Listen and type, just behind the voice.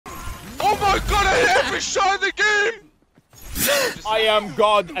my god, I hit every shot in the game! I am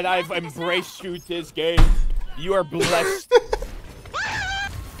God and I've embraced you this game. You are blessed.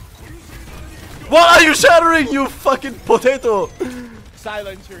 What are you shattering, you fucking potato?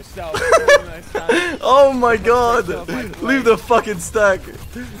 Silence yourself. Oh my god. Leave the fucking stack.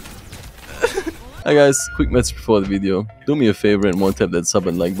 Hi guys, quick message before the video. Do me a favor and tap that sub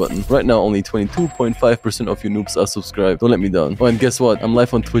and like button. Right now only 22.5% of you noobs are subscribed. Don't let me down. Oh, and guess what? I'm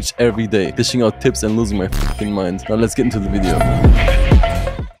live on Twitch every day, dishing out tips and losing my fucking mind. Now let's get into the video.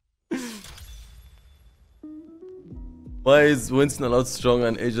 Why is Winston a lot stronger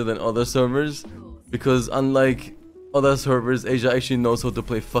in Asia than other servers? Because unlike other servers, Asia actually knows how to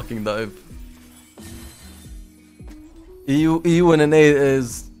play fucking dive. EU and NA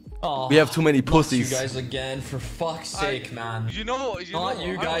is... Oh, we have too many pussies. You guys again, for fuck's sake, man. You know Not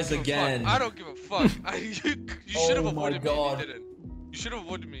you guys again. I don't give a fuck. You should have avoided me and you didn't. You should have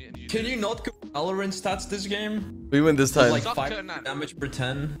avoided me and you didn't. Can you not go Valorant stats this game? We win this time. Like 5 damage per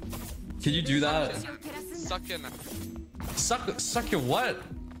 10. Can you do that? Suck your nan. Suck your what?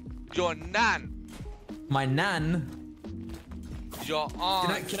 Your nan. My nan? Your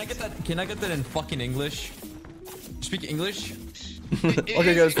aunt. Can I get that in fucking English? Speak English?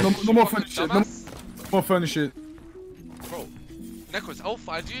 Okay guys, no more funny shit. No more funny shit. Bro, necros, I'll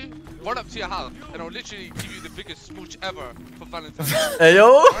find you, run up to your house, and I'll literally give you the biggest smooch ever for Valentine's Day. Hey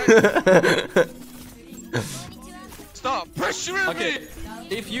yo! Stop pressuring me!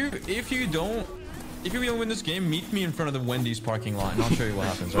 If you don't win this game, meet me in front of the Wendy's parking lot and I'll show you what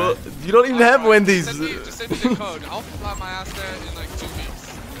happens, right? Well, you don't even have Wendy's. Just send me the code. I'll fly my ass there in like 2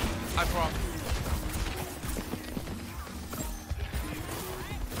 weeks. I promise.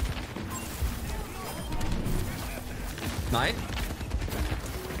 Night?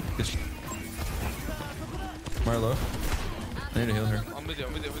 Good sh- Marlo. I need to heal her. I'm with you.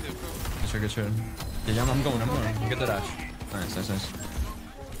 Good shit. Yeah, I'm going. Get the dash. Nice.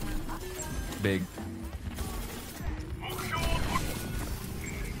 Big.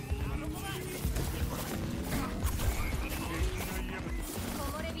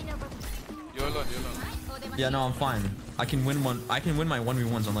 You're alone. Yeah, no, I'm fine. I can win my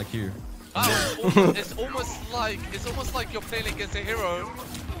 1v1s unlike you. It's almost like you're playing against a hero.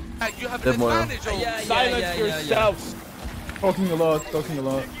 You have an advantage over. Silence yourselves. Talking a lot. You know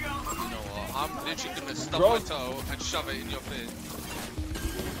what? I'm literally gonna stub my toe and shove it in your face.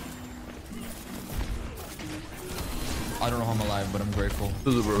 I don't know how I'm alive, but I'm grateful.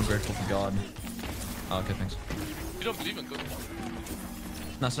 I'm grateful to God. Oh, okay, thanks. You don't believe in God?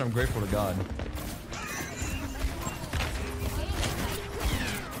 That's what I'm grateful to God.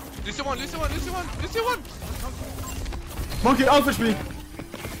 Listen one. Monkey, outfish me.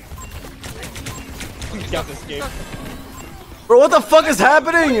 Got this game. Bro, what the fuck is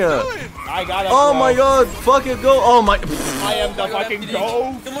happening? I got it. Oh my god, fuck it, go. Oh my. I am the fucking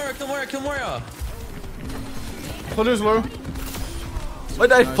go. Kill Moira. Soldier's low. Why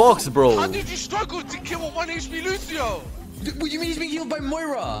did I Fox, bro? How did you struggle to kill a 1 HP Lucio? What do you mean he's being healed by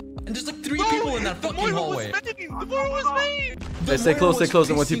Moira? And there's like 3 people in that fucking hallway. The Moira was made! Guys, stay close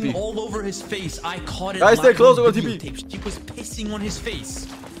and one TP. All over his face. I caught it. Guys, stay close and one TP. She was pissing on his face.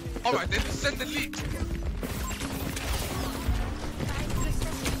 Alright, then send the leak.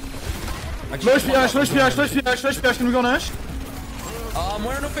 Flash, can we go on Ash?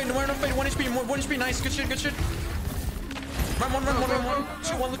 Moira no fade, 1 HP, nice, good shit. Run.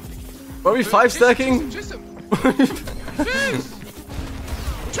 Shoot, 1 look. Are we 5 stacking?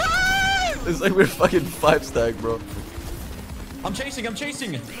 It's like we're fucking 5 stack, bro. I'm chasing.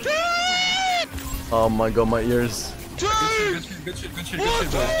 Oh my god, my ears. Good shit,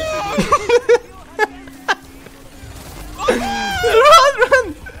 bro.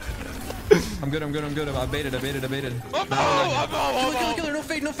 Run! I'm good. I baited. Kill her, no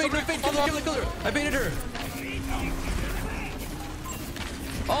fade. Kill her. I baited her.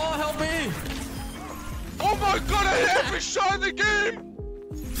 Oh, help me! Oh my god, I hit every shot in the game!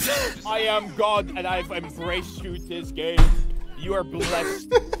 I am God and I've embraced you this game. You are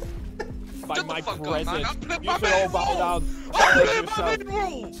blessed by my presence. You should all bow down.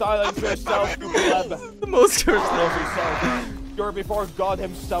 Silence yourself, you pleb. The most cursed Love yourself. You're before God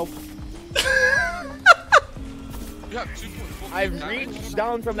himself. You have 2.4. I've reached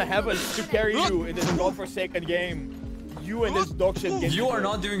down from the heavens to carry you in this godforsaken game. You and this dog shit game. You are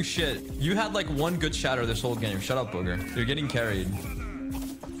not doing shit. You had like 1 good shatter this whole game. Shut up, Booger. You're getting carried.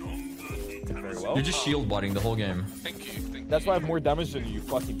 Very well. You're just shield botting the whole game. Thank you. That's why I have more damage than you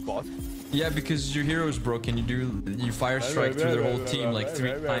fucking bot. Yeah, because your hero is broken. You fire strike through their whole team like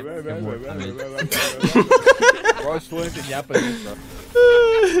 3 times.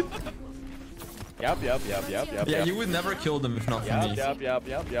 Yep. Yeah, you would never kill them if not for me.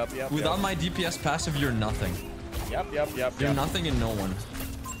 Yep. Without my DPS passive, you're nothing. Yep. You're nothing and no one.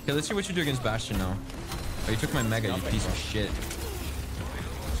 Okay, let's see what you do against Bastion now. Oh, you took my Mega, you piece of shit.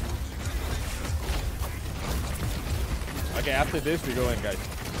 Okay, after this, we go in, guys.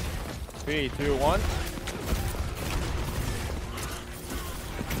 3, 2, 1.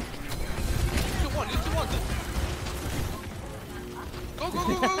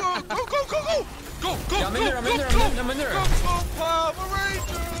 Go! Yeah, I'm in there. Power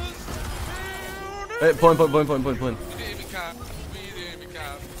Rangers! Hey, point. We didn't even cap.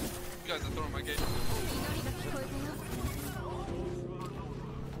 You guys are throwing my game.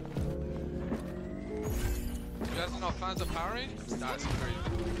 You guys are not fans of Power Rangers? That's crazy.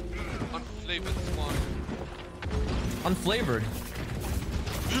 Unflavored spawn. Unflavored?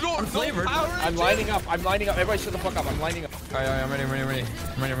 You don't Unflavored? know Power Rangers? I'm lining up. Everybody shut the fuck up. I'm lining up. Alright, I'm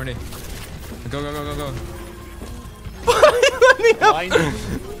ready. Go.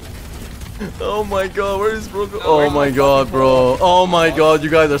 Oh my god, where is bro? Oh my god, bro. Oh my god, you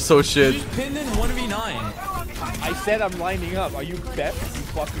guys are so shit. Just pinned in 1v9. I said I'm lining up. Are you deaf, you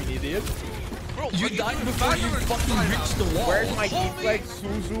fucking idiot? Bro, You died before you fucking reached the wall. Where's my deflex,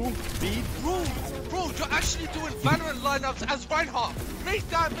 Suzu, beat? Bro, you're actually doing Valorant lineups as Reinhardt. Make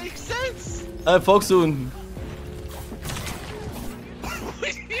that make sense. Fox soon.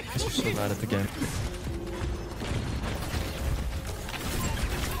 You're so bad at the game.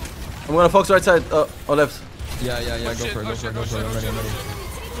 I'm gonna Fox right side. Or left. Yeah, go for it. I'm ready.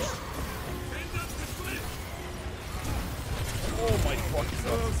 Oh my fucking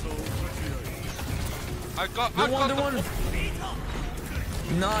god. I got one.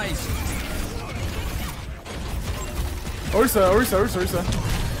 Nice. Orisa.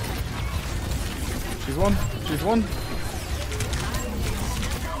 She's one.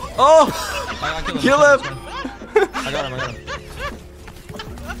 Oh! I Kill him! I got him.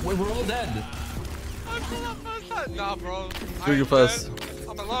 Wait, we're all dead. Nah, bro. Do you fast?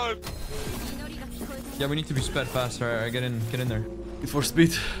 I'm alone. Yeah, we need to be sped fast. Alright, get in there. For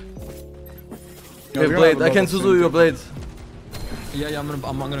speed. Yeah, Hey, we blade. have a I lot can of Suzu your blade. Yeah, I'm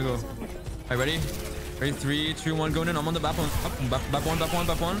gonna go. Alright, ready? Ready? 3, 2, 1, going in. I'm on the back one. Up, back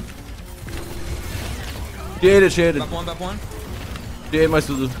one. She ate it. Back one. She ate my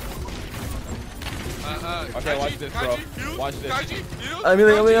Suzu. Okay, watch this, bro. Watch this. I'm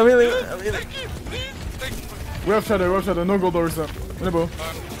healing. Thank you. We have shadow. No gold Orisa. In a bow.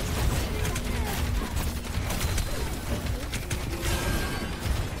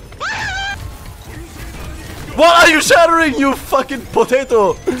 What are you shattering, you fucking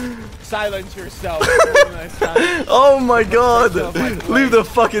potato? Silence yourself. Oh my god. Leave the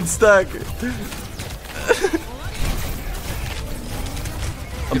fucking stack.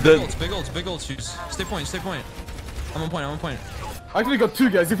 I'm dead. Big ult shoes. Stay point. I'm on point. I actually got 2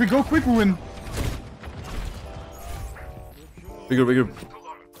 guys. If we go quick, we win. Bigger.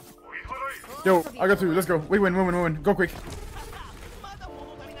 Yo, I got 2. Let's go. We win. Go quick.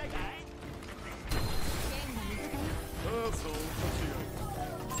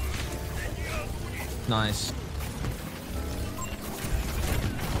 Nice.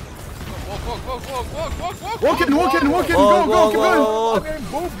 Walk in. Go. Keep going.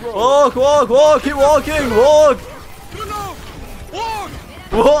 Walk, keep walking, walk!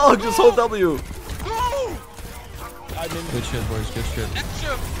 Walk, just hold W. Go! Good shit, boys, good shit.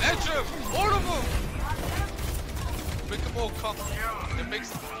 Edge him! All of them! Make them all come. It makes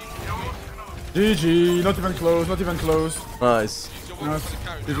them GG, not even close. Nice.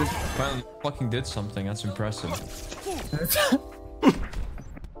 Finally fucking did something, that's impressive.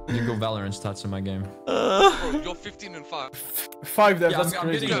 You can go Valorant stats in my game. Bro, you're 15 and 5. 5 deaths, Yeah, that's I'm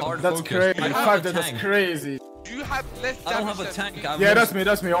crazy. getting hard That's focused. crazy. I don't 5 have a deaths, that's tank. crazy. You have less damage. I don't have a tank. Yeah, that's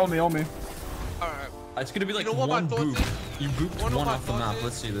me. All me. Alright. It's gonna be like You know what my one thoughts boop. is? You booped One of one my off the thoughts map. is-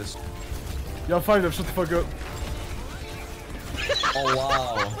 Let's see this. Yeah, 5 deaths, shut the fuck up. Oh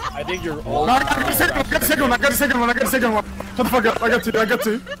wow. I think you're all. No, I got the second one. Shut the fuck up. I got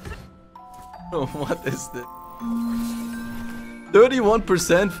 2. Oh, what is this?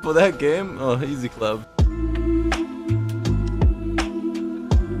 31% for that game? Oh, easy club.